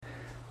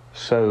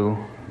So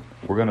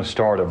we're going to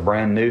start a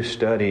brand new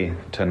study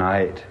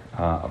tonight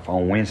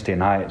on Wednesday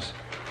nights,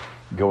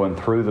 going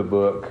through the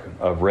book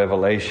of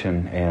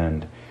Revelation.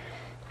 And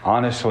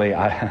honestly,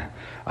 I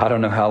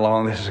don't know how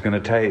long this is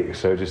going to take.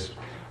 So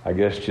I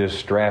guess just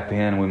strap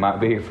in. We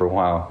might be here for a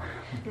while.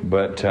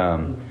 But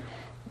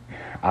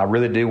I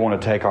really do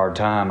want to take our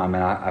time. I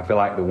mean, I feel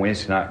like the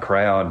Wednesday night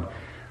crowd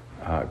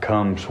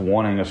comes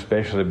wanting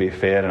especially to be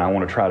fed, and I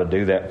want to try to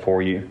do that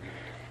for you.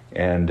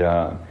 And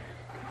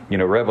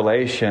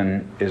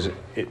Revelation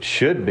it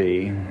should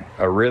be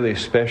a really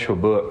special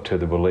book to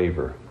the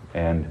believer.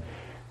 And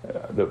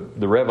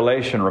the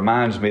Revelation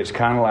reminds me, it's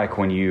kind of like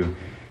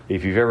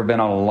if you've ever been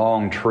on a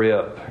long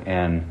trip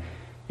and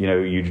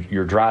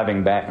you're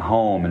driving back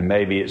home, and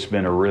maybe it's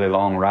been a really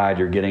long ride,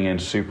 you're getting in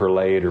super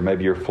late, or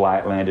maybe your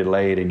flight landed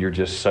late and you're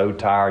just so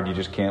tired you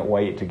just can't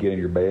wait to get in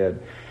your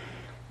bed.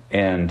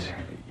 And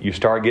you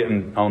start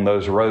getting on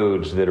those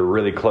roads that are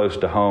really close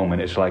to home,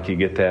 and it's like you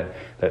get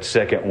that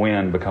second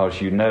wind because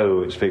you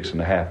know it's fixing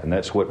to happen.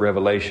 That's what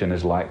Revelation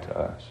is like to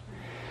us.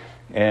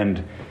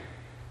 And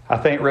I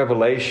think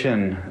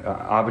Revelation,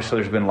 obviously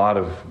there's been a lot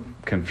of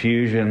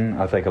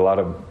confusion. I think a lot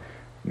of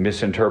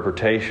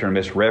misinterpretation or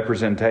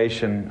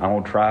misrepresentation. I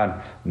won't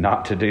try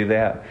not to do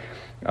that.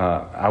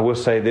 I will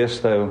say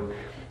this, though.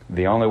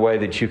 The only way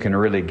that you can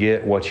really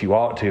get what you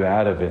ought to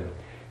out of it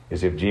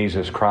is if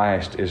Jesus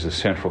Christ is the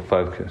central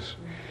focus.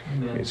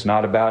 Amen. It's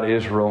not about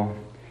Israel.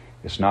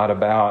 It's not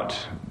about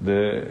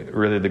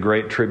the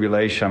Great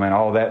Tribulation. I mean,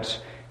 all that's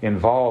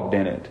involved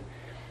in it.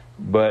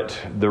 But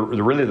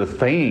the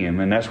theme,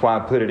 and that's why I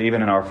put it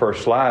even in our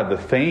first slide, the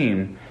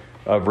theme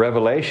of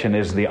Revelation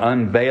is the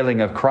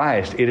unveiling of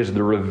Christ. It is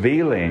the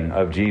revealing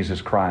of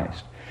Jesus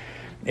Christ.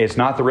 It's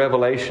not the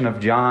revelation of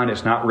John.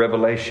 It's not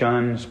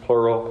revelations,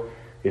 plural.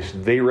 It's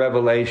the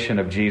revelation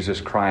of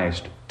Jesus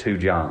Christ to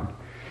John.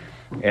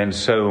 And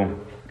so,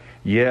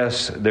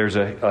 yes, there's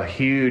a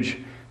huge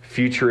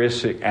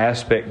futuristic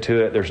aspect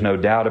to it. There's no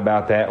doubt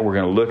about that. We're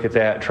going to look at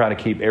that, try to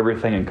keep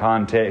everything in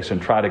context, and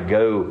try to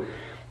go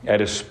at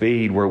a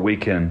speed where we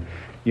can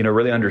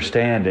really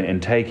understand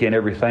and take in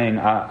everything.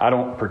 I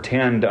don't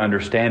pretend to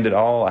understand it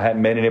all. I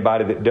haven't met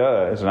anybody that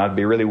does, and I'd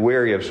be really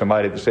wary of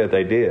somebody that said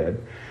they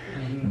did.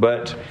 Mm-hmm.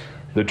 But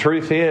the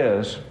truth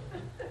is,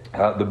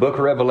 the book of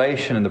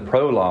Revelation and the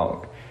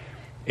prologue,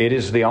 it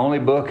is the only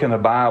book in the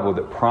Bible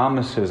that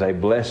promises a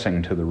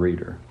blessing to the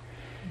reader.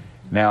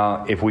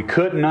 Now, if we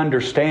couldn't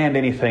understand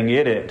anything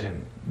in it,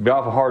 it'd be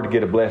awful hard to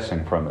get a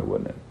blessing from it,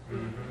 wouldn't it?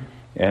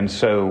 And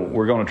so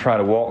we're going to try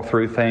to walk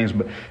through things.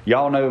 But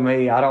y'all know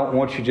me. I don't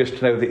want you just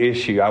to know the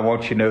issue. I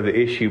want you to know the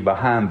issue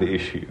behind the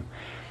issue.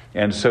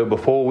 And so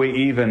before we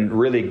even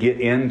really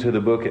get into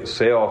the book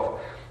itself,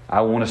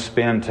 I want to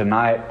spend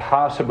tonight,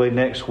 possibly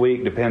next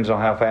week, depends on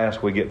how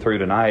fast we get through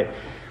tonight,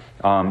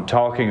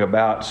 talking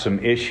about some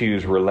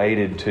issues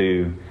related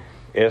to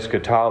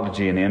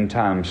eschatology and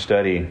end-time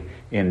study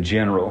in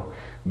general.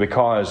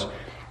 Because,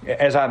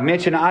 as I've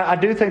mentioned, I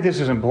do think this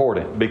is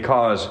important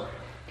because...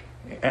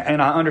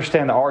 And I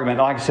understand the argument.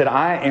 Like I said,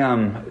 I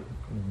am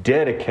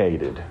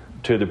dedicated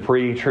to the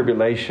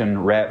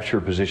pre-tribulation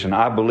rapture position.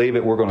 I believe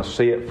it. We're going to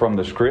see it from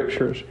the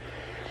Scriptures.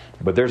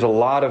 But there's a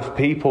lot of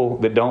people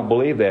that don't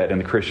believe that in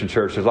the Christian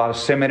church. There's a lot of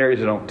seminaries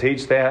that don't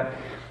teach that.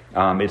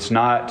 It's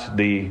not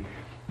the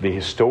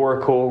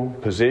historical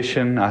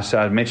position.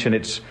 I mentioned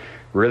it's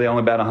really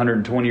only about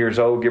 120 years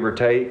old, give or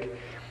take.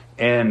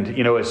 And,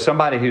 as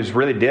somebody who's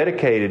really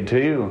dedicated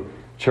to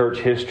church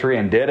history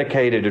and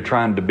dedicated to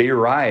trying to be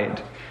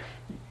right,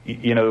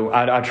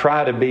 I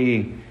try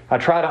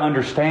to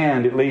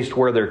understand at least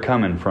where they're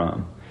coming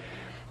from.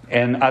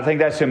 And I think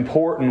that's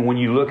important when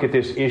you look at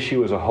this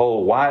issue as a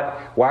whole. Why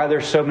are there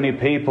so many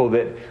people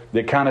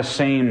that kind of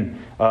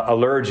seem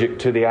allergic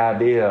to the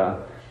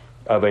idea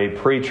of a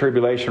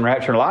pre-tribulation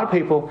rapture? And a lot of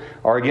people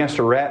are against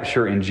a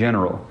rapture in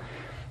general.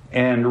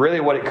 And really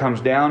what it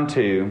comes down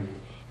to,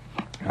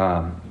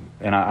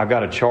 and I've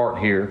got a chart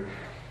here,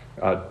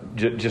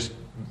 just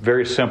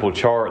very simple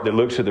chart that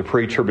looks at the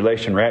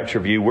pre-tribulation rapture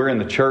view. We're in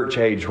the church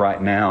age right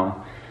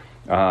now.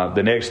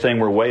 The next thing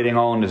we're waiting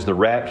on is the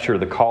rapture,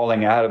 the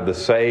calling out of the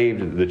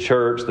saved, the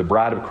church, the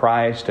bride of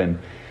Christ. And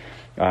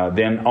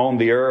then on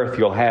the earth,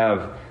 you'll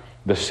have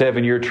the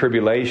 7-year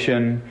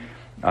tribulation.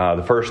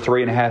 The first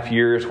 3.5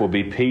 years will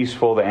be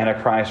peaceful. The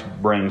Antichrist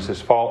brings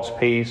this false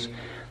peace.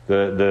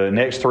 The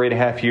next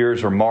 3.5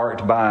 years are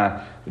marked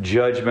by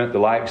judgment, the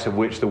likes of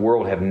which the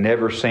world have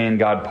never seen.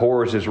 God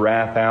pours His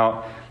wrath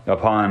out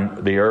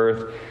upon the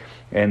earth.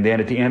 And then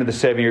at the end of the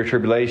 7-year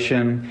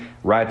tribulation,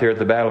 right there at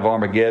the Battle of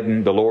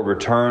Armageddon, the Lord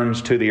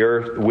returns to the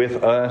earth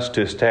with us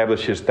to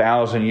establish His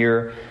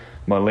 1,000-year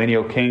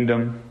millennial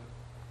kingdom.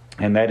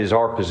 And that is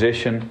our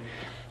position.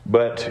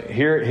 But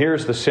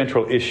here's the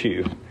central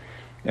issue.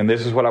 And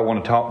this is what I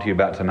want to talk to you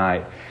about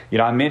tonight.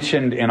 I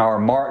mentioned in our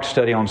Mark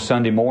study on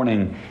Sunday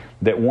morning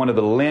that one of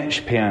the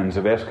linchpins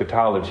of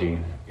eschatology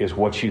is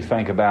what you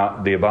think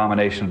about the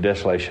abomination of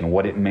desolation,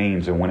 what it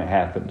means and when it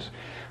happens.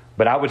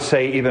 But I would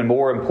say even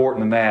more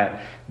important than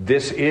that,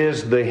 this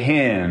is the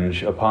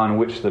hinge upon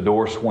which the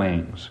door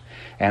swings.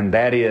 And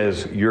that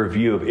is your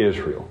view of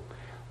Israel.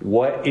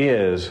 What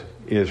is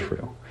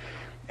Israel?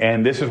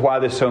 And this is why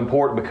this is so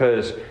important,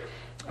 because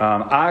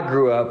I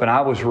grew up and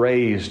I was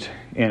raised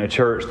in a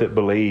church that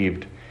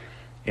believed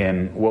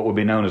in what would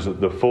be known as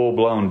the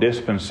full-blown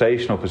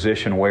dispensational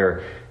position,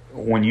 where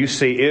when you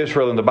see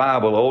Israel in the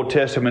Bible, Old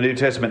Testament, New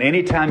Testament,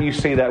 anytime you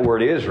see that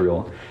word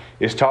Israel,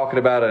 it's talking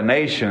about a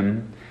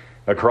nation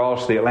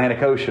across the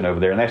Atlantic Ocean over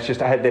there. And that's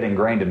just, I had that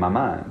ingrained in my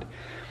mind.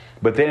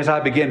 But then as I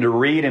began to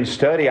read and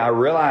study, I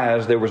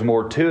realized there was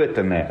more to it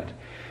than that.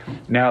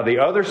 Now, the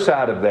other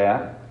side of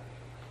that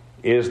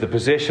is the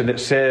position that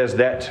says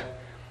that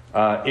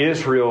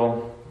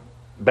Israel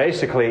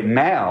basically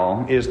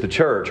now is the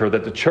church, or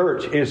that the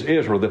church is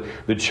Israel.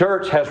 The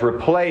church has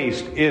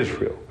replaced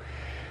Israel.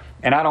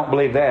 And I don't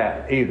believe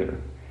that either.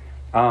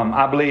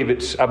 I believe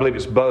it's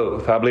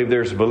both. I believe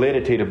there's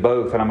validity to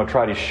both, and I'm going to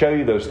try to show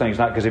you those things.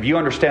 Not because if you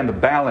understand the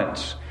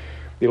balance,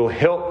 it'll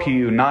help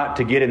you not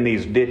to get in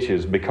these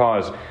ditches.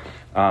 Because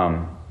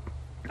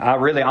I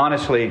really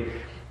honestly,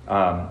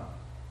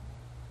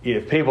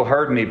 if people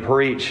heard me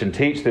preach and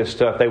teach this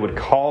stuff, they would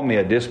call me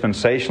a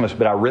dispensationalist,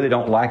 but I really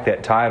don't like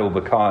that title,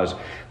 because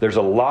there's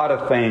a lot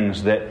of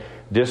things that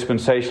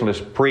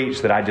dispensationalists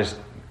preach that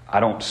I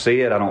don't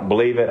see it, I don't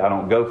believe it, I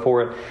don't go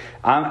for it.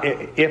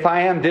 If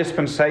I am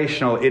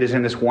dispensational, it is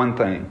in this one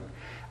thing.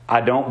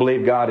 I don't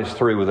believe God is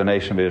through with the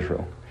nation of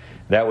Israel.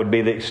 That would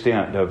be the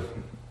extent of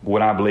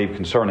what I believe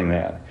concerning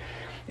that.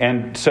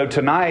 And so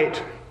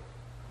tonight,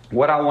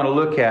 what I want to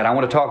look at, I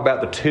want to talk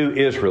about the two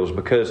Israels,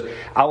 because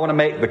I want to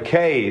make the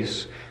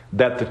case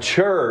that the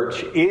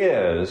church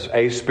is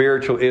a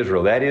spiritual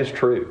Israel. That is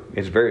true.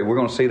 We're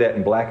going to see that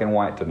in black and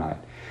white tonight.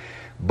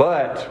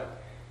 But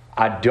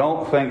I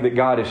don't think that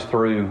God is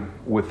through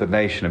with the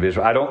nation of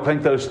Israel. I don't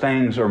think those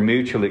things are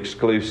mutually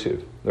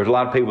exclusive. There's a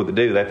lot of people that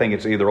do. They think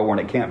it's either or, and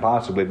it can't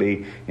possibly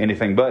be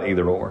anything but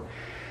either or.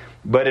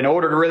 But in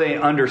order to really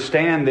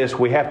understand this,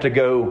 we have to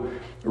go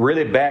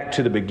really back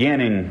to the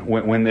beginning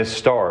when this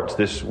starts,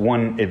 this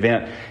one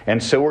event.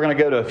 And so we're going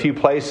to go to a few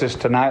places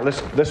tonight.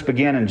 Let's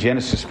begin in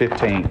Genesis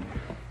 15.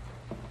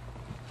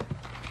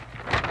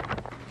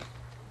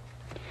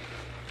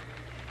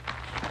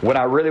 What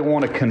I really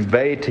want to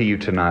convey to you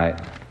tonight,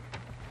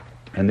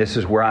 and this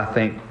is where I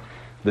think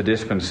the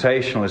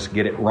dispensationalists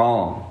get it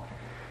wrong,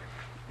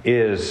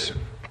 is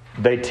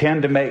they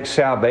tend to make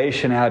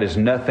salvation out as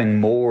nothing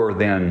more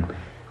than,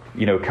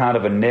 kind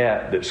of a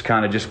net that's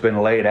kind of just been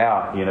laid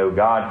out.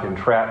 God can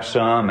trap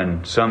some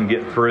and some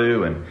get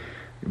through, and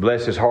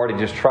bless his heart, he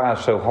just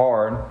tries so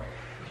hard.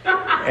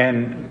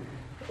 And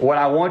what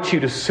I want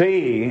you to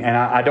see, and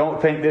I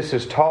don't think this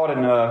is taught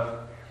enough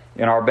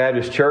in our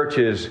Baptist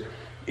churches,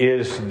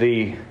 is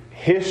the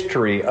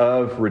history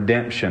of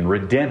redemption,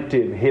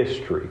 redemptive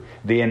history,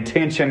 the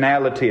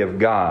intentionality of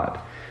God.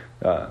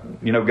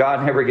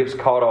 God never gets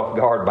caught off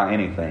guard by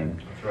anything.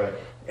 That's right.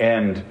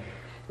 And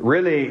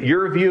really,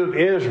 your view of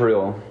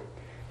Israel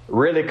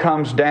really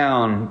comes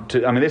down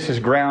to, this is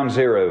ground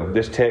zero,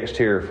 this text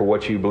here, for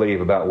what you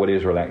believe about what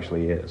Israel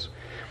actually is.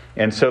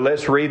 And so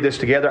let's read this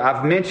together.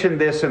 I've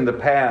mentioned this in the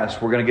past.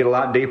 We're going to get a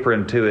lot deeper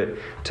into it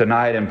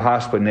tonight and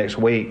possibly next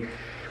week.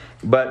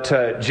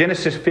 But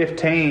Genesis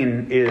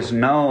 15 is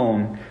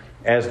known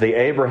as the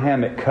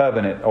Abrahamic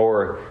covenant,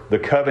 or the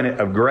covenant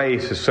of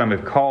grace, as some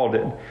have called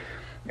it.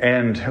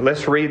 And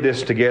let's read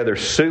this together.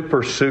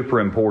 Super,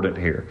 super important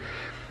here.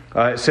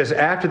 It says,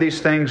 "After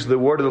these things, the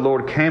word of the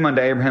Lord came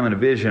unto Abraham in a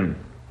vision,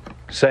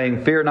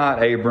 saying, Fear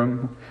not,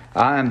 Abram,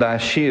 I am thy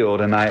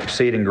shield and thy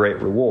exceeding great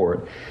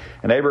reward.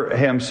 And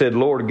Abraham said,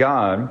 Lord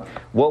God,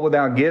 what wilt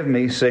thou give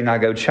me, seeing I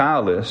go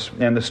childless?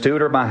 And the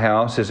steward of my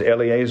house is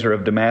Eliezer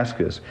of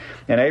Damascus.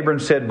 And Abram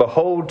said,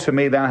 Behold, to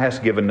me thou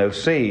hast given no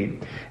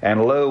seed,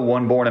 and lo,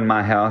 one born in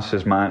my house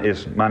is mine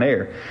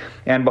heir.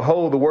 And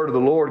behold, the word of the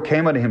Lord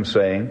came unto him,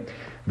 saying,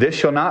 This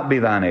shall not be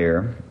thine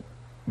heir,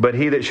 but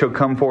he that shall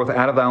come forth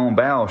out of thy own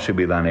bowels shall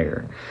be thine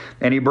heir.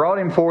 And he brought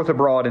him forth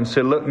abroad and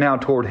said, Look now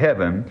toward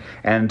heaven,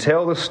 and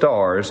tell the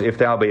stars, if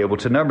thou be able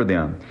to number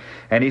them.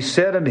 And he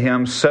said unto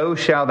him, So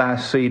shall thy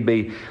seed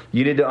be."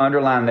 You need to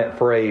underline that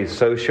phrase,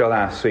 "so shall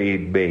thy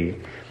seed be."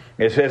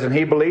 It says, "And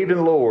he believed in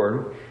the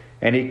Lord,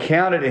 and he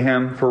counted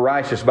him for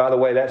righteous." By the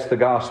way, that's the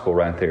gospel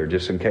right there,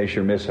 just in case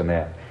you're missing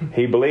that.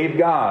 He believed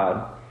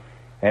God,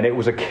 and it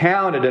was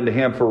accounted unto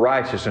him for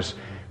righteousness.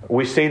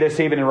 We see this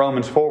even in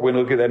Romans 4. We're going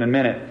to look at that in a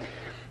minute.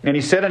 "And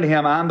he said unto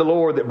him, I am the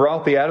Lord that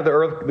brought thee out of the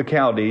earth of the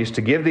Chaldees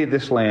to give thee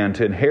this land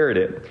to inherit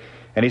it.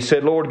 And he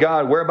said, Lord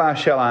God, whereby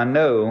shall I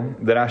know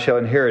that I shall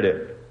inherit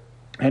it?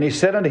 And he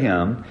said unto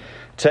him,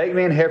 Take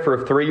me an heifer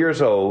of 3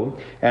 years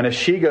old, and a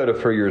she-goat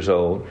of 3 years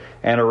old,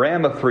 and a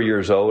ram of 3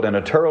 years old, and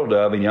a turtle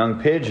dove, and young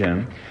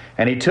pigeon.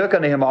 And he took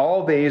unto him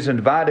all these, and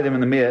divided them in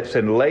the midst,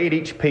 and laid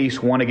each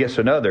piece one against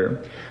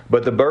another.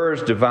 But the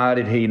birds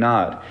divided he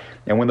not.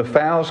 And when the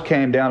fowls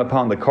came down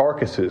upon the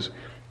carcasses,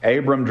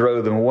 Abram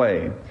drove them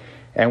away.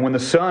 And when the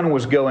sun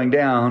was going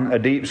down, a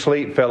deep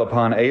sleep fell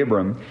upon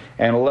Abram,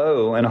 and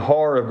lo, an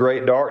horror of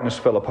great darkness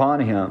fell upon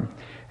him.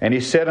 And he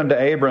said unto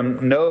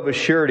Abram, Know of a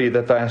surety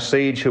that thy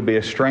seed shall be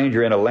a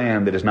stranger in a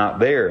land that is not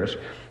theirs,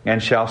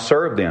 and shall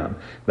serve them.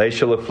 They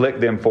shall afflict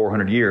them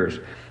 400 years.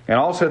 And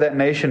also that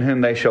nation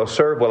whom they shall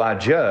serve will I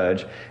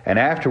judge, and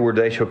afterward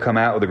they shall come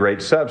out with a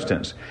great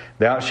substance.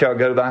 Thou shalt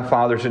go to thy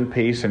fathers in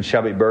peace, and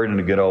shall be buried in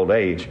a good old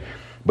age.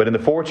 But in the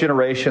fourth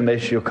generation they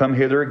shall come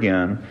hither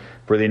again,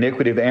 for the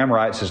iniquity of the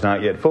Amorites is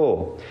not yet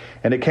full.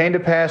 And it came to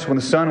pass, when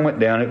the sun went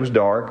down, it was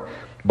dark,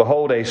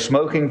 behold, a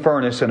smoking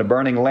furnace and a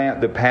burning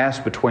lamp that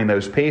passed between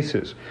those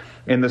pieces.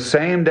 In the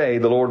same day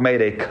the Lord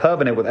made a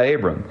covenant with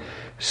Abram,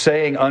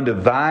 saying, Unto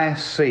thy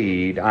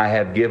seed I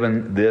have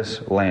given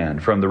this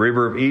land, from the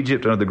river of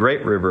Egypt unto the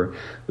great river,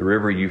 the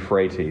river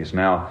Euphrates.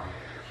 Now,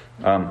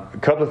 a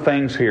couple of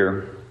things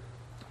here.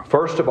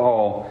 First of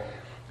all,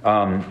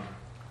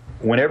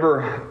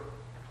 whenever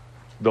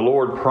the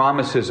Lord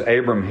promises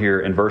Abram here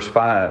in verse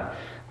 5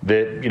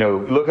 that,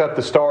 look up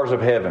the stars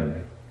of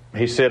heaven.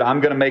 He said, I'm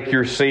going to make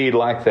your seed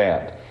like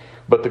that.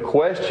 But the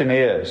question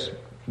is,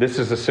 this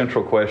is the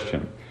central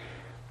question.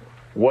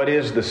 What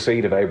is the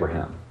seed of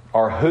Abraham?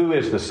 Or who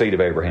is the seed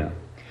of Abraham?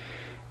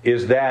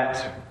 Is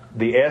that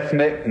the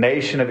ethnic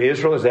nation of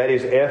Israel? Is that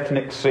his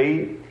ethnic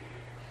seed?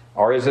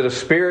 Or is it a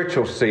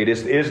spiritual seed?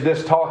 Is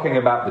this talking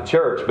about the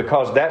church?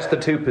 Because that's the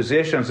two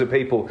positions that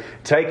people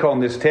take on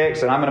this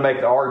text, and I'm going to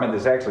make the argument that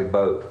it's actually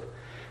both.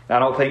 I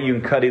don't think you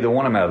can cut either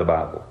one of them out of the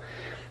Bible.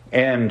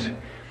 And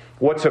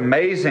what's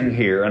amazing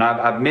here, and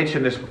I've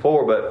mentioned this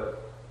before,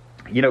 but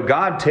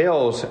God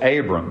tells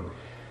Abram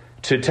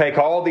to take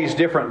all these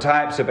different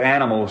types of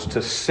animals,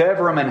 to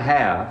sever them in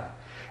half,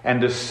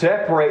 and to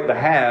separate the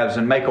halves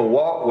and make a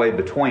walkway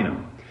between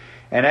them.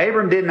 And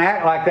Abram didn't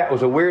act like that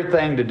was a weird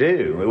thing to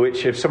do,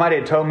 which if somebody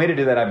had told me to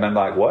do that, I'd been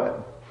like,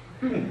 what?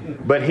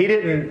 But he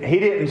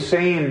didn't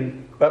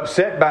seem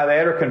upset by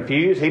that or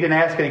confused. He didn't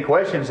ask any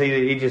questions.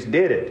 He just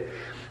did it.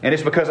 And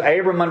it's because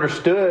Abram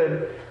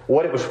understood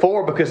what it was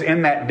for, because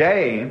in that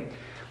day,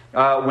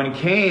 when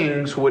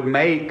kings would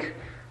make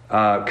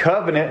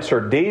covenants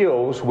or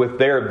deals with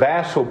their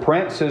vassal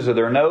princes or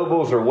their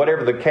nobles or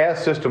whatever the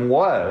caste system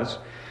was,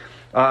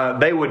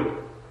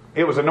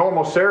 it was a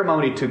normal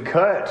ceremony to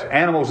cut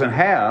animals in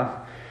half.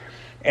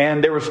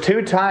 And there was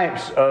two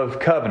types of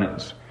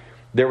covenants.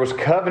 There was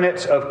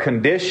covenants of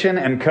condition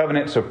and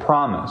covenants of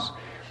promise.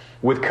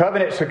 With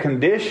covenants of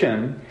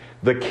condition,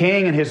 the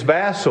king and his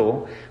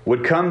vassal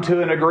would come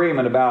to an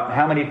agreement about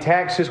how many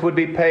taxes would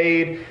be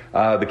paid,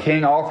 the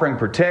king offering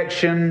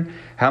protection,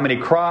 how many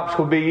crops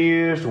would be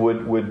used,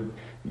 would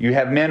you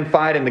have men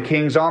fight in the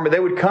king's army. They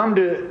would come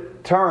to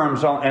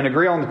terms and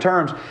agree on the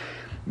terms.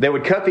 They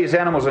would cut these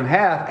animals in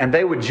half, and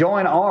they would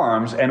join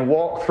arms and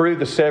walk through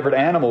the severed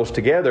animals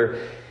together.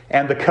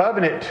 And the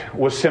covenant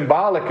was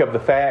symbolic of the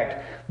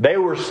fact they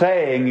were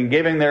saying and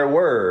giving their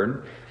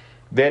word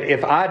that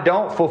if I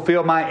don't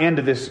fulfill my end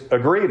of this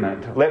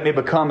agreement, let me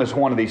become as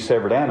one of these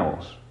severed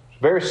animals. It's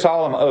a very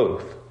solemn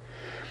oath.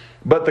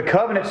 But the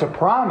covenants of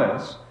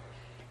promise,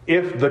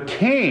 if the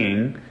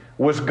king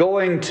was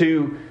going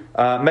to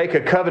make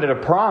a covenant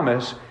of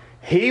promise,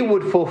 he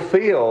would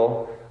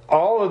fulfill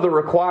all of the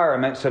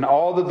requirements and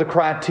all of the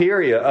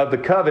criteria of the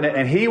covenant,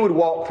 and he would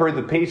walk through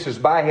the pieces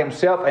by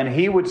himself, and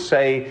he would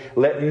say,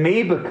 let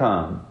me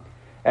become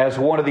as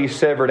one of these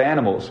severed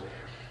animals.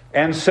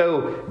 And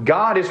so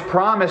God has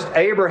promised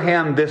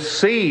Abraham this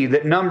seed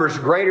that numbers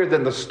greater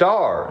than the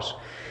stars.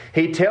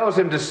 He tells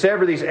him to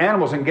sever these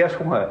animals, and guess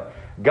what?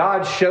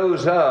 God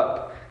shows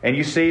up, and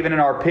you see even in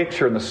our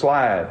picture in the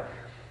slide,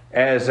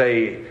 as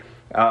a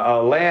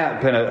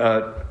lamp and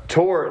a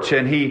torch,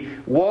 and he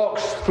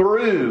walks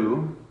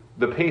through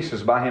the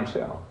pieces by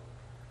himself.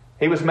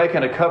 He was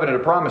making a covenant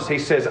of promise. He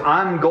says,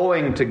 I'm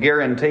going to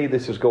guarantee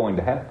this is going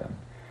to happen.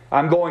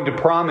 I'm going to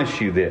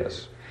promise you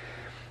this.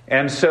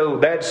 And so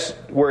that's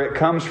where it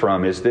comes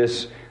from. Is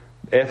this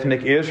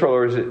ethnic Israel,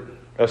 or is it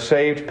a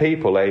saved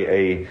people,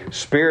 a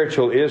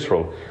spiritual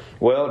Israel?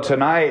 Well,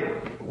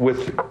 tonight,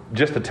 with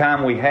just the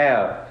time we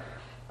have,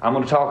 I'm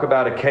going to talk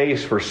about a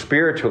case for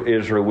spiritual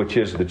Israel, which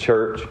is the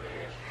church.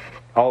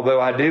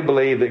 Although I do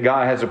believe that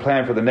God has a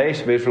plan for the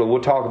nation of Israel.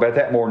 We'll talk about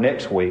that more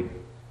next week.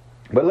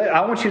 But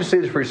I want you to see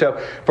this for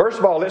yourself. First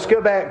of all, let's go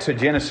back to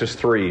Genesis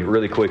 3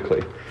 really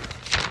quickly.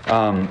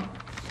 When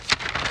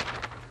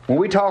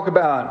we talk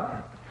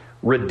about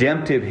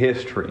redemptive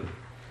history,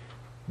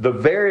 the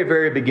very,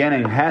 very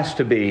beginning has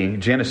to be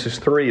Genesis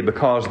 3,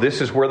 because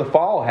this is where the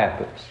fall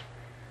happens.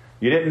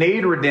 You didn't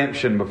need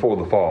redemption before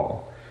the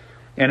fall.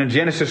 And in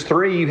Genesis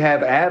 3, you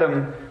have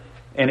Adam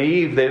and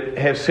Eve that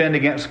have sinned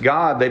against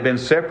God. They've been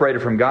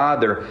separated from God.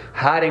 They're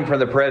hiding from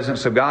the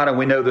presence of God. And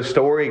we know the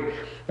story.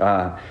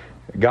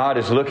 God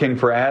is looking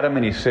for Adam,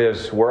 and he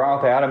says, where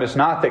art thou, Adam? It's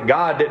not that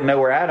God didn't know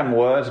where Adam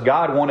was.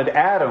 God wanted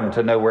Adam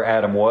to know where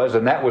Adam was,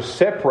 and that was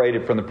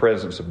separated from the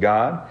presence of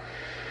God.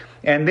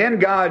 And then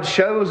God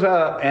shows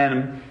up,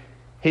 and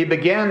he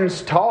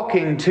begins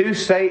talking to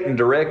Satan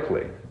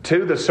directly,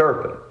 to the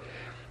serpent.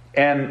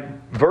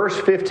 And verse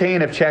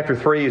 15 of chapter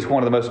 3 is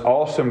one of the most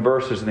awesome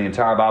verses in the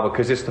entire Bible,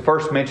 because it's the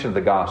first mention of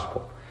the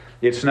gospel.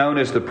 It's known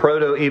as the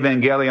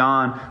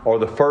proto-evangelion, or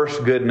the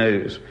first good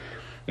news.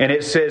 And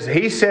it says,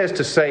 He says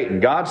to Satan,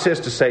 God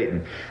says to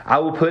Satan, I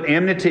will put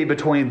enmity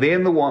between thee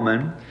and the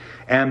woman,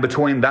 and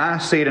between thy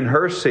seed and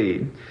her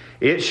seed.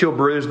 It shall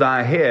bruise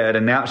thy head,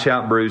 and thou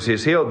shalt bruise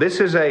his heel. This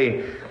is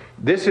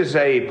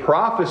a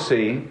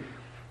prophecy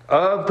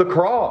of the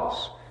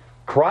cross.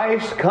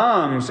 Christ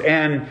comes,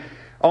 and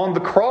on the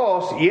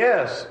cross,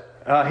 yes,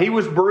 He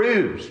was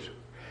bruised.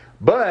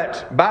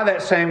 But by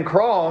that same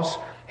cross,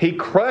 He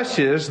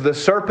crushes the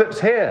serpent's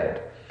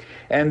head.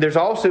 And there's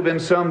also been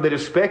some that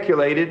have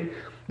speculated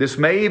this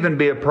may even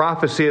be a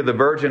prophecy of the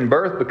virgin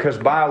birth, because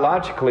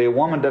biologically a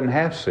woman doesn't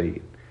have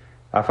seed.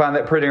 I find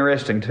that pretty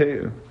interesting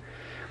too.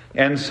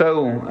 And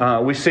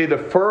so we see the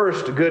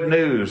first good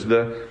news,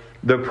 the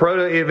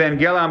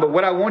proto-evangelion. But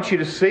what I want you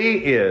to see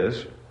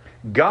is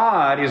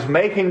God is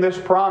making this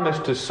promise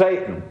to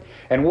Satan.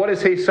 And what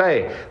does He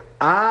say?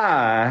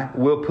 I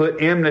will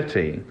put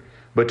enmity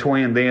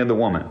between thee and the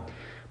woman,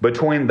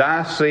 between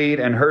thy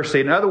seed and her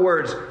seed. In other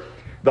words,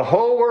 the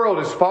whole world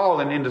has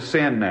fallen into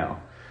sin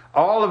now.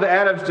 All of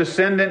Adam's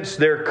descendants,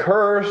 they're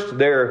cursed,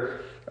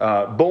 they're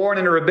born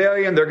in a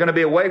rebellion, they're going to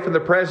be away from the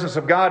presence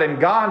of God. And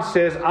God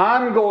says,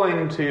 I'm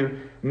going to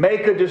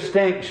make a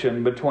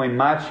distinction between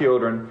my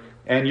children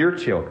and your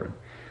children.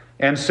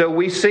 And so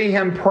we see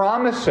Him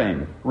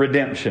promising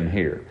redemption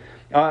here.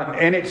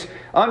 And it's,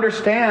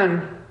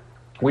 understand,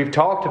 we've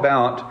talked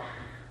about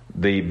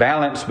the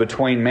balance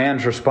between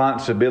man's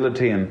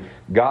responsibility and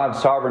God's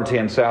sovereignty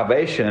and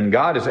salvation. And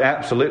God is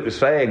absolutely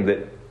saying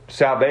that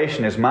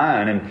salvation is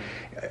mine. And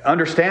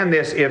understand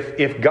this,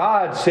 if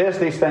God says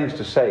these things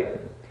to Satan,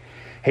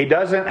 He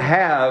doesn't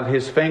have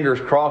His fingers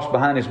crossed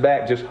behind His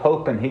back just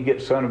hoping He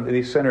gets some of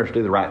these sinners to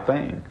do the right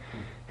thing.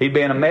 He'd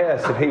be in a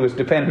mess if He was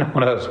dependent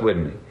on us,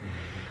 wouldn't He?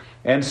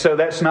 And so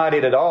that's not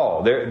it at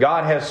all.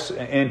 God has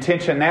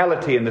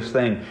intentionality in this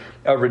thing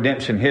of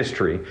redemption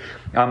history.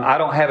 I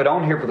don't have it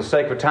on here for the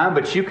sake of time,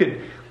 but you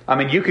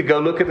could go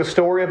look at the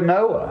story of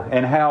Noah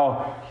and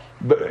how,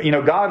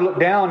 God looked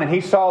down and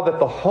He saw that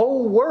the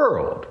whole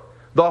world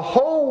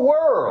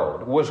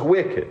was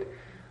wicked.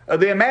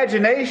 The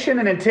imagination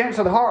and intents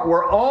of the heart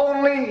were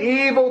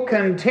only evil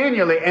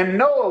continually, and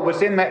Noah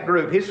was in that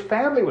group. His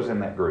family was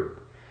in that group.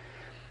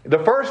 The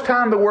first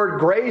time the word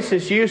grace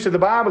is used in the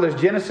Bible is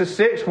Genesis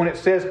 6, when it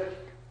says,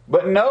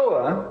 but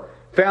Noah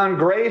found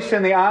grace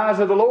in the eyes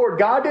of the Lord.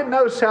 God didn't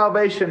know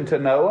salvation to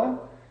Noah.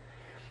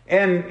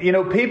 And,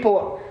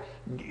 people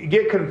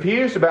get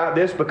confused about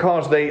this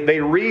because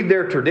they read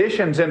their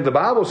traditions into the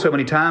Bible so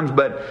many times.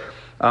 But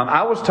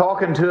I was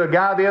talking to a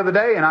guy the other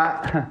day,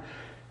 and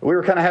we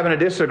were kind of having a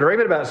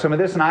disagreement about some of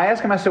this. And I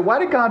asked him, I said, why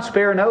did God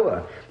spare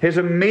Noah? His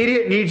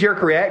immediate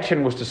knee-jerk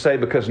reaction was to say,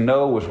 because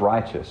Noah was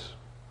righteous.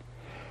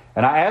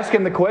 And I asked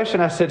him the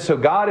question, I said, so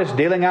God is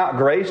dealing out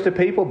grace to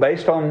people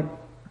based on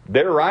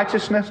their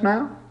righteousness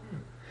now?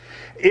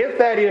 If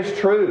that is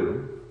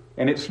true,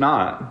 and it's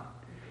not,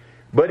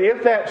 but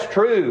if that's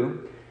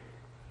true,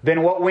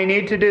 then what we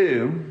need to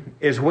do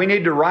is we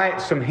need to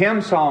write some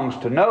hymn songs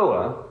to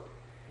Noah,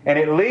 and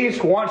at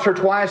least once or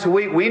twice a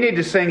week we need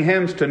to sing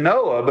hymns to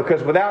Noah,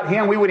 because without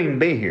him we wouldn't even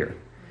be here.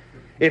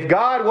 If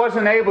God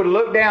wasn't able to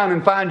look down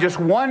and find just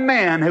one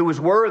man who was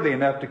worthy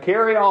enough to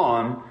carry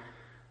on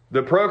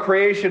the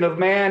procreation of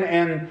man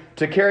and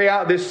to carry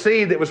out this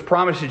seed that was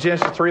promised in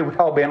Genesis 3, we'd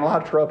all be in a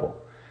lot of trouble.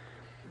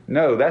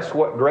 No, that's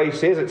what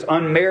grace is. It's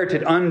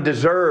unmerited,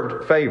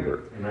 undeserved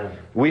favor. Amen.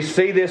 We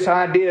see this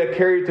idea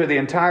carried through the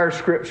entire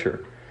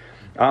Scripture.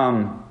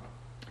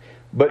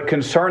 But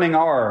concerning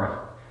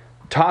our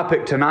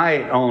topic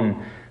tonight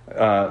on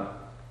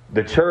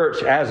the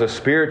church as a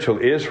spiritual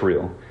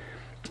Israel,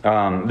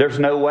 there's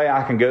no way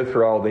I can go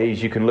through all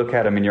these. You can look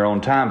at them in your own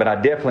time, but I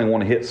definitely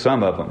want to hit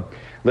some of them.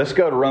 Let's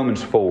go to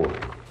Romans 4.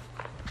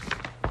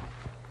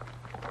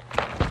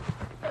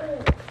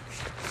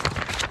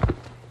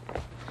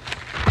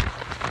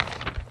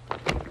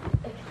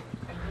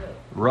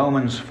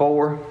 Romans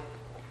 4,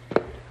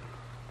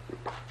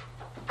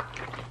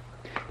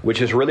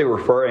 which is really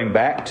referring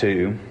back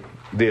to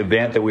the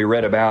event that we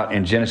read about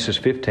in Genesis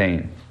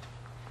 15.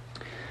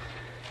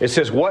 It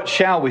says, what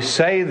shall we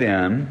say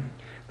then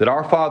that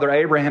our father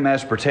Abraham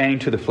as pertaining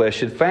to the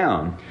flesh had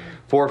found?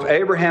 For if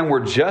Abraham were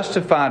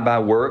justified by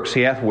works,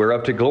 he hath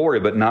whereof to glory,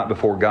 but not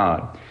before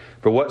God.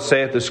 For what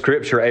saith the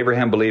Scripture?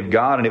 Abraham believed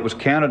God, and it was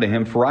counted to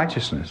him for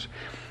righteousness.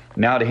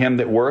 Now to him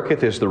that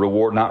worketh is the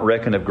reward not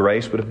reckoned of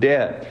grace, but of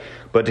debt.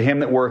 But to him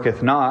that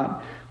worketh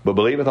not, but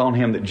believeth on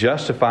him that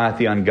justifieth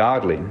the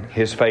ungodly,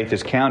 his faith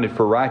is counted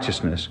for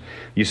righteousness.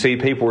 You see,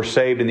 people were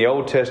saved in the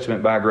Old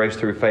Testament by grace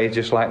through faith,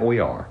 just like we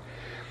are.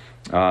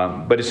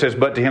 But it says,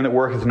 but to him that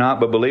worketh not,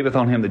 but believeth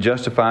on him that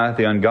justifieth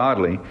the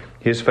ungodly,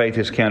 his faith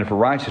is counted for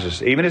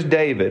righteousness. Even as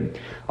David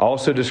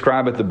also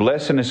describeth the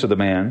blessedness of the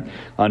man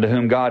unto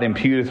whom God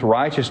imputeth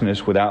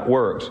righteousness without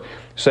works,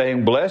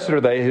 saying, blessed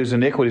are they whose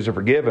iniquities are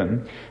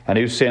forgiven and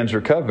whose sins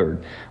are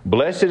covered.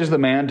 Blessed is the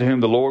man to whom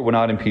the Lord will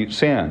not impute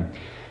sin.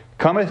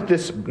 Cometh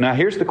this? Now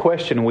here's the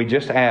question we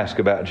just asked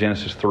about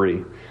Genesis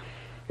 3.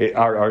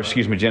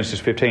 Genesis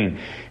 15.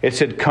 It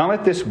said,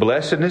 cometh this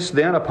blessedness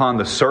then upon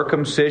the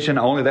circumcision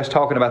only? That's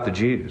talking about the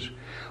Jews.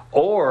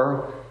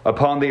 or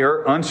upon the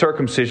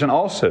uncircumcision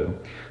also.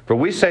 For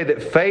we say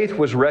that faith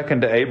was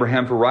reckoned to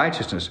Abraham for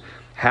righteousness.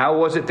 How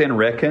was it then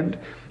reckoned?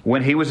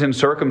 When he was in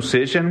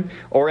circumcision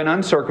or in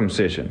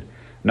uncircumcision?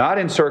 Not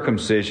in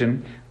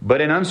circumcision, but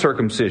in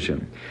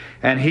uncircumcision.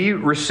 And he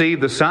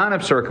received the sign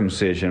of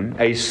circumcision,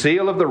 a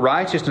seal of the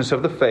righteousness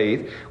of the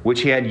faith,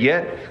 which he had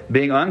yet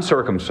being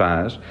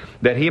uncircumcised,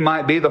 that he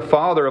might be the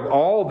father of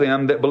all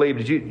them that believe.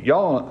 Did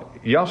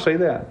y'all see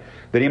that?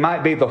 That he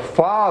might be the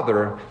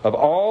father of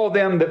all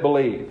them that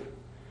believe.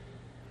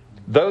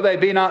 Though they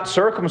be not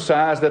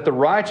circumcised, that the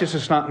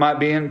righteousness might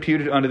be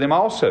imputed unto them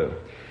also.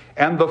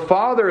 And the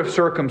father of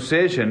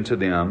circumcision to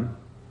them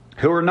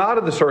who are not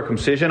of the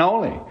circumcision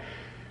only,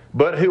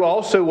 but who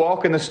also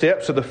walk in the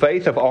steps of the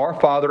faith of our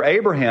father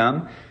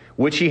Abraham,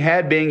 which he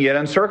had being yet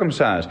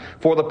uncircumcised.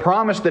 For the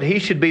promise that he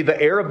should be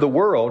the heir of the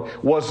world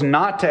was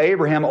not to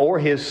Abraham or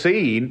his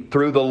seed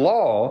through the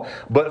law,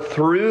 but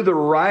through the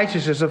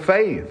righteousness of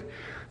faith.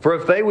 For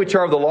if they which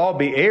are of the law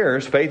be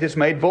heirs, faith is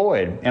made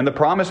void, and the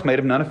promise made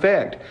of none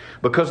effect.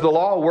 Because the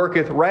law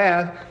worketh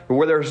wrath,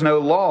 where there's no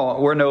law,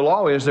 where no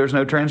law is, there's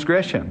no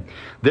transgression.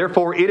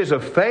 Therefore it is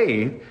of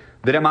faith,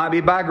 that it might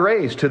be by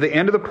grace, to the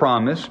end of the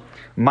promise,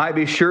 might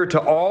be sure to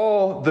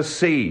all the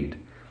seed,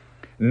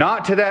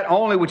 not to that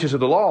only which is of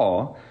the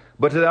law,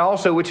 but to that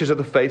also which is of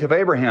the faith of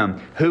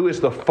Abraham, who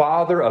is the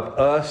father of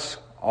us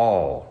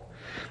all.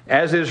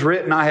 As is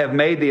written, I have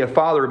made thee a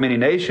father of many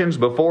nations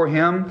before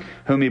him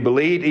whom he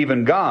believed,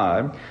 even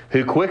God,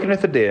 who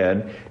quickeneth the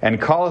dead,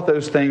 and calleth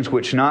those things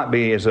which not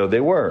be as though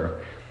they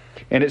were.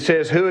 And it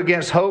says, who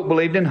against hope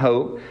believed in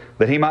hope,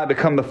 that he might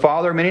become the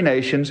father of many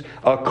nations,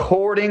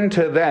 according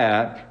to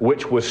that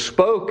which was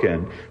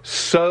spoken,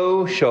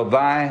 so shall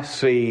thy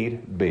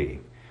seed be.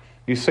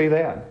 You see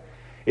that?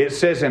 It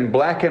says in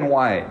black and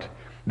white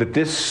that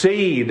this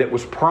seed that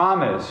was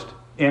promised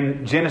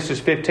in Genesis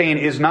 15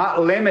 is not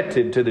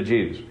limited to the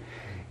Jews.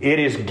 It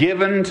is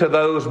given to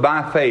those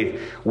by faith.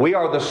 We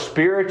are the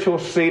spiritual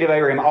seed of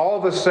Abraham.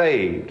 All the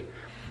saved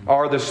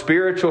are the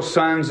spiritual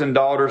sons and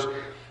daughters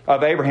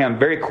of Abraham.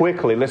 Very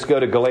quickly, let's go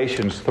to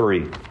Galatians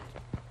 3.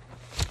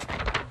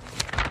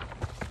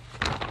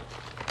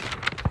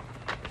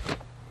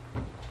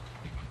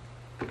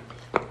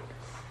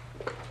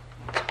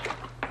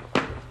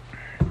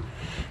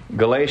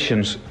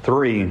 Galatians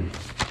 3,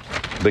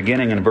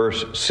 beginning in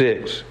verse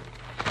 6.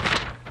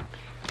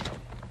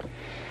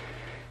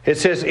 It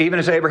says, even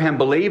as Abraham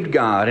believed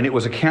God, and it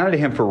was accounted to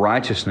him for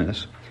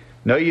righteousness.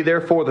 Know ye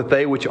therefore that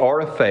they which are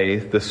of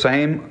faith, the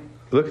same...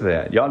 Look at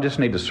that. Y'all just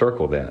need to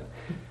circle that.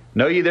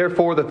 Know ye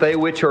therefore that they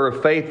which are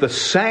of faith, the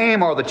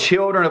same are the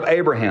children of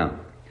Abraham.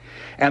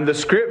 And the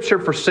Scripture,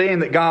 foreseeing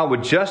that God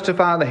would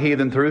justify the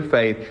heathen through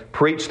faith,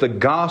 preached the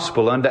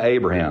gospel unto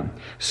Abraham,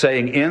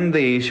 saying, in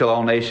thee shall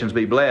all nations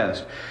be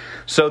blessed.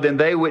 So then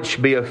they which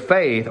be of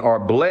faith are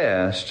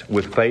blessed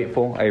with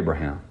faithful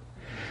Abraham.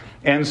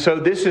 And so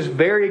this is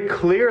very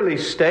clearly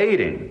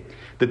stating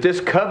that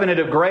this covenant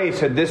of grace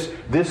had this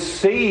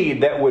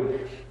seed that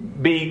would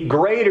be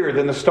greater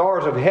than the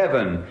stars of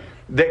heaven,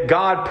 that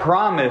God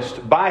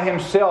promised by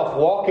Himself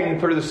walking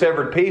through the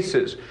severed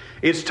pieces.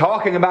 It's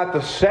talking about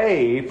the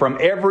saved from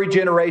every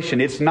generation.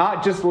 It's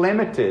not just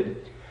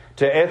limited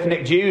to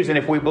ethnic Jews. And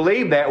if we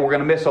believe that, we're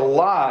going to miss a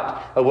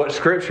lot of what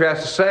Scripture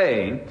has to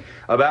say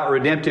about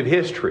redemptive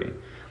history.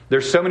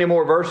 There's so many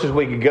more verses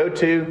we could go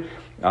to.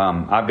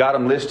 I've got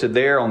them listed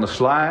there on the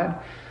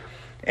slide.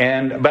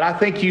 But I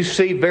think you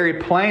see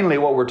very plainly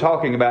what we're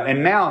talking about.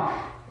 And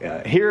now,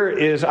 here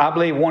is, I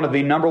believe, one of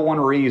the number one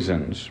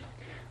reasons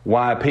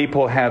why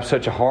people have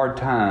such a hard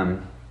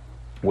time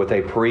with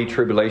a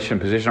pre-tribulation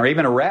position, or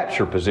even a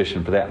rapture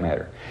position for that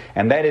matter.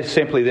 And that is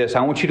simply this.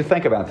 I want you to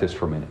think about this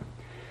for a minute.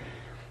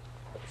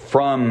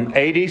 From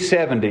AD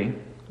 70,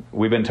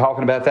 we've been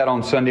talking about that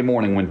on Sunday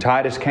morning, when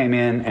Titus came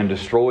in and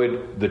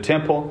destroyed the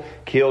temple,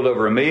 killed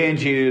over 1 million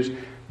Jews,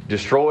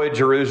 destroyed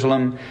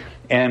Jerusalem,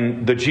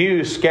 and the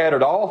Jews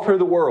scattered all through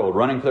the world,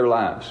 running for their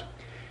lives.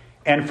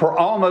 And for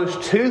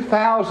almost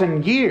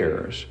 2,000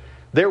 years,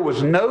 there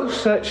was no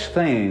such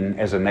thing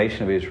as a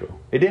nation of Israel.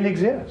 It didn't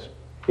exist.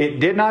 It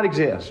did not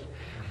exist.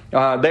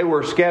 They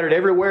were scattered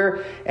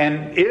everywhere,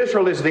 and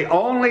Israel is the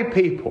only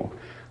people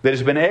that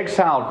has been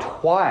exiled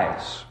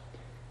twice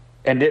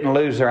and didn't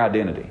lose their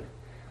identity.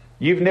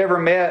 You've never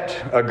met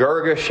a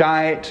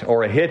Girgashite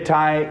or a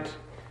Hittite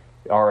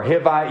or a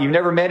Hivite. You've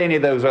never met any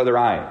of those other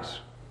ites.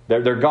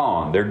 They're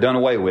gone. They're done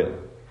away with.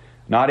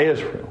 Not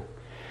Israel.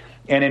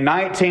 And in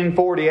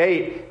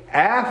 1948,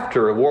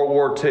 after World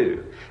War II,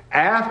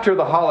 after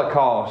the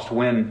Holocaust,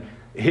 when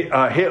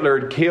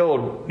Hitler had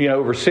killed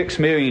over 6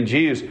 million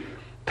Jews,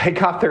 they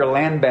got their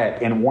land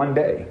back in one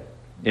day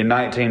in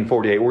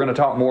 1948. We're going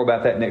to talk more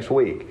about that next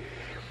week.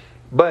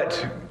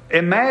 But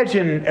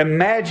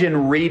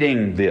imagine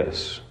reading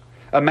this.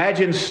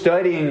 Imagine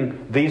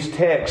studying these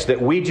texts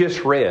that we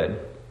just read,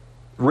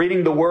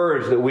 reading the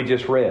words that we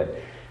just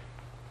read.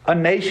 A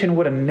nation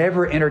would have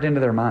never entered into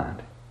their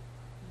mind.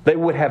 They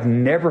would have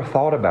never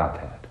thought about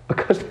that,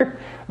 because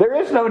there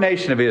is no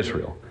nation of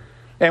Israel.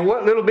 And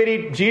what little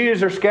bitty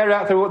Jews are scattered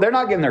out through, they're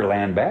not getting their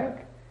land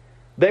back.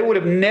 they would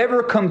have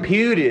never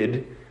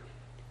computed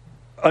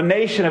a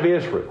nation of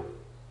Israel.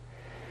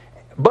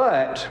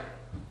 But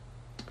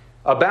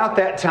about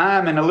that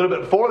time and a little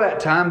bit before that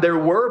time, there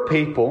were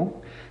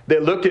people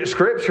that looked at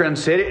Scripture and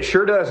said, it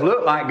sure does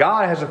look like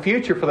God has a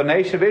future for the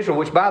nation of Israel,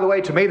 which, by the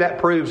way, to me, that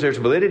proves there's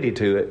validity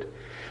to it,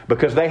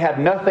 because they had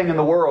nothing in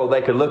the world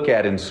they could look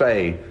at and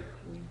say,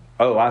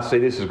 oh, I see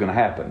this is going to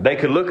happen. They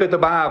could look at the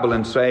Bible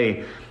and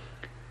say,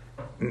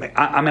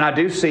 I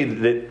do see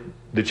that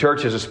the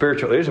church is a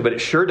spiritual Israel, but it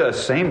sure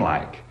does seem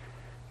like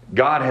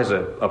God has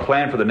a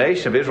plan for the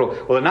nation of Israel.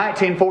 Well, in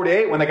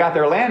 1948, when they got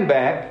their land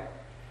back,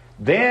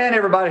 then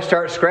everybody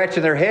starts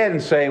scratching their head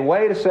and saying,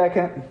 wait a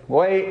second,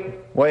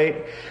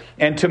 wait.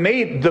 And to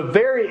me, the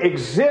very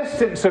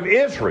existence of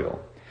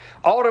Israel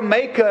ought to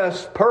make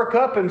us perk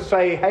up and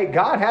say, hey,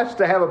 God has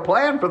to have a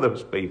plan for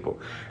those people.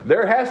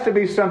 There has to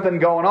be something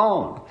going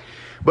on.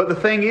 But the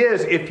thing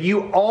is, if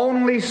you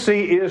only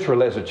see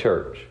Israel as a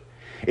church,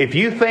 if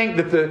you think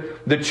that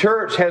the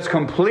church has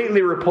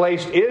completely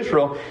replaced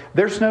Israel,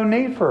 there's no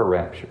need for a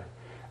rapture.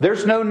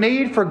 There's no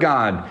need for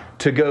God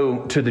to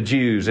go to the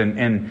Jews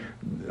and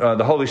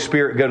the Holy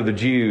Spirit go to the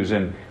Jews.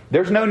 And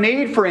there's no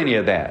need for any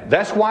of that.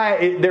 That's why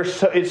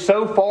it's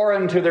so far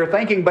into their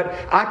thinking, but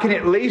I can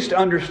at least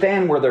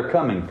understand where they're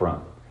coming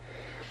from.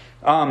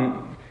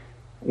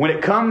 When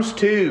it comes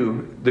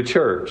to the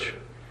church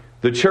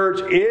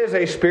is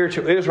a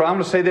spiritual Israel. I'm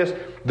going to say this.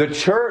 The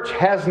church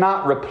has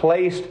not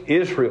replaced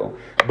Israel.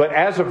 But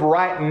as of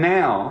right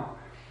now,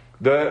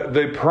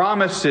 the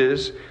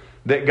promises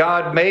that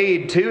God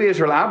made to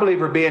Israel, I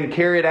believe, are being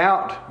carried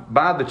out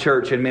by the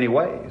church in many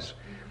ways.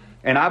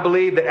 And I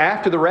believe that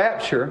after the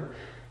rapture,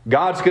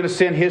 God's going to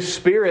send His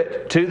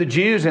Spirit to the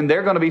Jews, and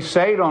they're going to be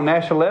saved on a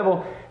national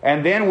level,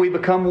 and then we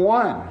become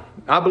one.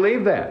 I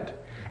believe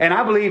that. And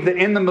I believe that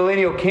in the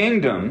millennial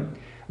kingdom,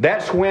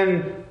 that's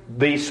when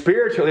the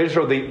spiritual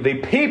Israel, the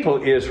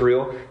people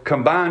Israel,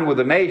 combine with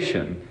the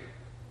nation.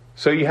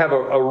 So you have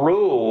a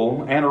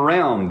rule and a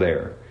realm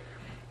there.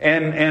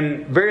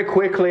 And very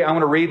quickly, I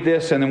want to read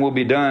this and then we'll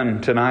be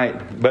done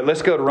tonight. But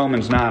let's go to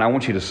Romans 9. I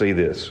want you to see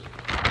this.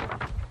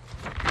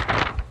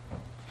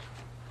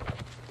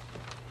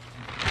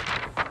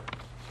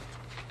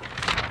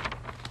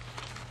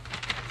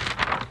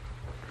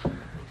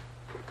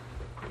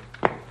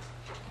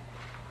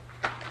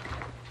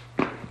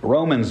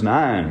 Romans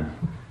 9.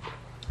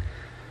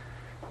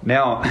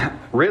 Now,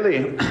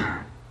 really,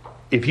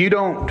 if you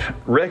don't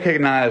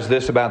recognize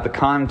this about the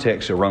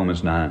context of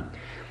Romans 9,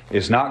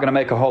 it's not going to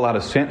make a whole lot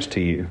of sense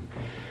to you.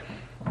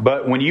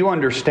 But when you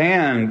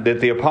understand that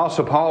the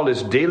Apostle Paul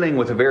is dealing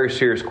with a very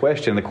serious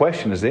question, the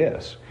question is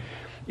this.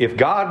 If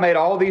God made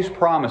all these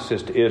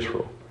promises to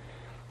Israel,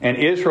 and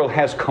Israel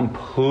has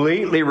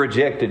completely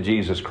rejected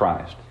Jesus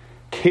Christ,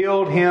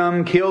 killed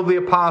Him, killed the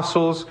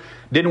apostles,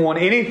 didn't want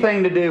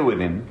anything to do with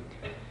Him,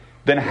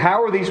 then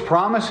how are these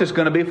promises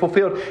going to be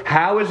fulfilled?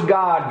 How is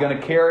God going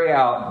to carry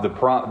out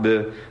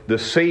the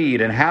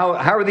seed? And how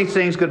are these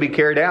things going to be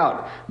carried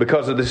out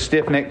because of the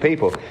stiff-necked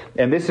people?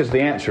 And this is the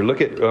answer.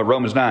 Look at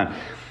Romans 9.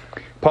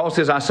 Paul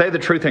says, I say the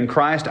truth in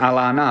Christ, I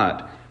lie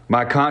not.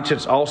 My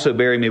conscience also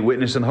bearing me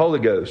witness in the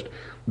Holy Ghost,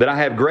 that I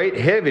have great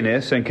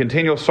heaviness and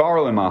continual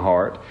sorrow in my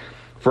heart.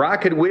 For I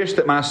could wish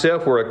that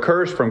myself were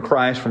accursed from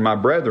Christ for my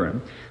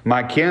brethren,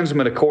 my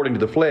kinsmen according to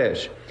the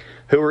flesh,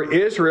 who are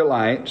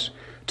Israelites,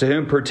 to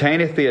whom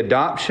pertaineth the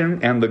adoption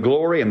and the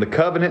glory and the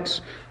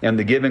covenants and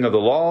the giving of the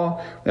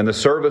law and the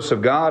service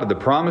of God and the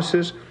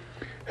promises,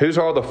 whose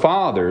are the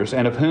fathers,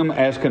 and of whom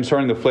as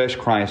concerning the flesh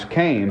Christ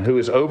came, who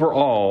is over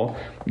all,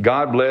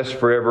 God bless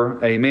forever.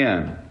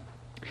 Amen.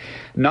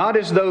 Not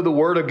as though the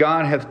word of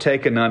God hath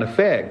taken none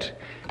effect.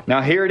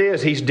 Now here it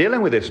is. He's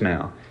dealing with this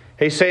now.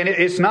 He's saying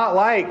it's not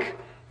like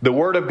the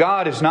word of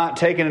God is not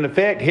taking an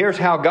effect. Here's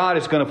how God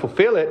is going to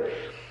fulfill it.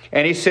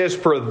 And he says,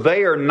 for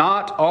they are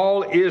not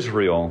all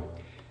Israel,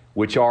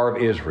 which are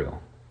of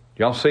Israel.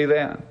 Y'all see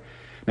that?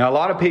 Now, a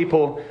lot of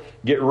people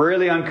get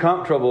really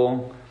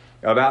uncomfortable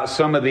about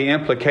some of the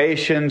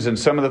implications and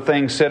some of the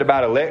things said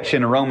about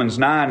election in Romans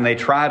 9, and they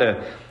try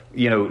to,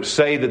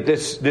 say that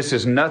this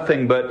is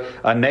nothing but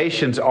a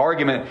nation's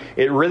argument.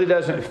 It really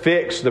doesn't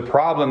fix the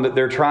problem that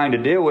they're trying to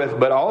deal with,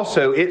 but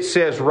also it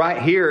says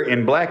right here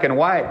in black and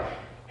white,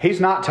 he's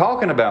not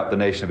talking about the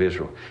nation of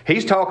Israel.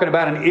 He's talking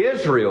about an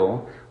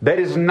Israel that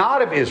is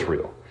not of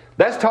Israel.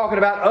 That's talking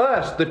about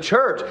us, the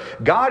church.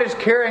 God is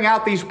carrying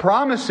out these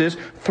promises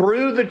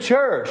through the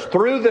church,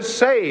 through the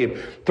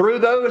saved, through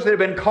those that have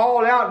been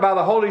called out by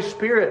the Holy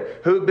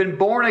Spirit, who have been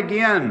born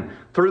again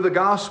through the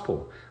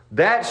gospel.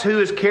 That's who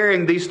is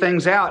carrying these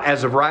things out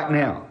as of right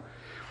now.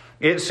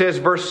 It says,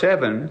 verse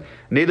 7,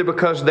 neither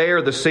because they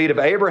are the seed of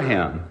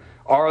Abraham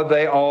are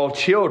they all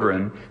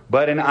children,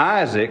 but in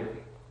Isaac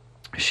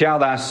shall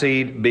thy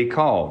seed be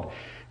called.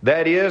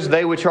 That is,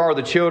 they which are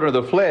the children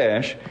of the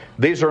flesh,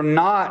 these are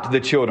not the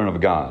children of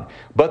God,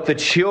 but the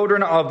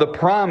children of the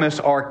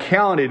promise are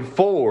counted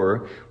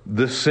for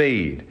the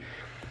seed.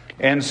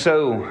 And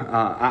so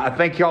I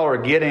think y'all are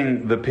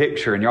getting the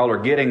picture and y'all are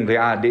getting the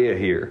idea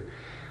here.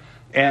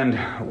 And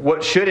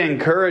what should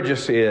encourage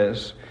us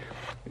is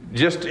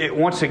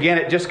once again,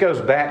 it just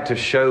goes back to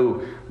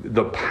show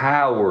the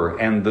power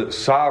and the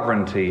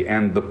sovereignty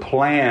and the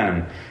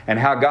plan and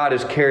how God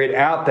has carried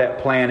out that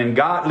plan. And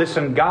God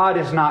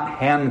is not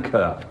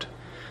handcuffed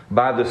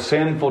by the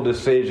sinful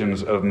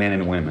decisions of men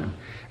and women.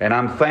 And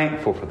I'm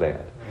thankful for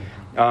that.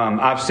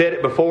 I've said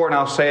it before and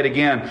I'll say it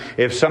again.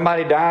 If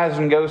somebody dies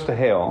and goes to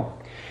hell,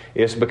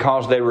 it's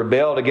because they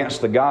rebelled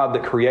against the God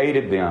that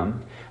created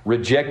them,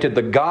 rejected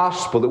the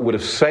gospel that would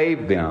have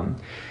saved them.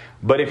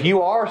 But if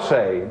you are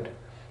saved,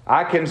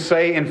 I can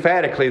say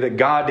emphatically that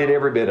God did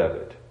every bit of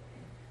it.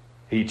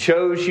 He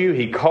chose you,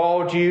 He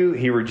called you,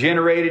 He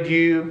regenerated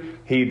you,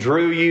 He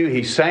drew you,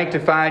 He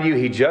sanctified you,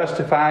 He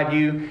justified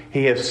you,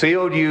 He has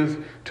sealed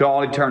you to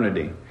all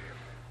eternity.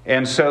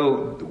 And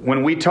so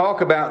when we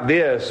talk about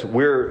this,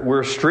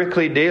 we're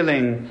strictly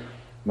dealing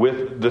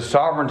with the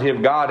sovereignty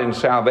of God in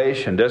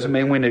salvation. Doesn't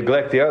mean we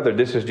neglect the other.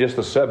 This is just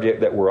the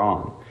subject that we're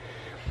on.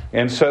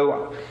 And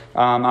so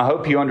I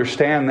hope you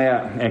understand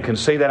that and can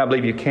see that. I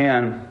believe you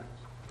can.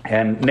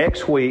 And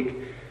next week,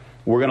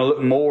 we're going to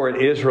look more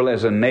at Israel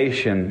as a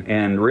nation.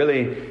 And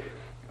really,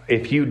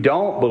 if you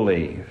don't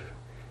believe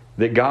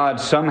that God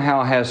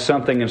somehow has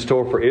something in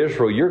store for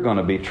Israel, you're going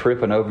to be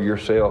tripping over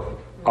yourself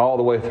all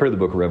the way through the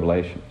book of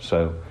Revelation.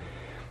 So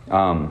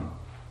I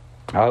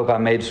hope I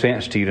made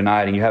sense to you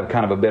tonight and you have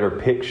kind of a better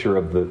picture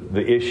of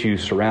the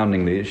issues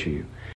surrounding the issue.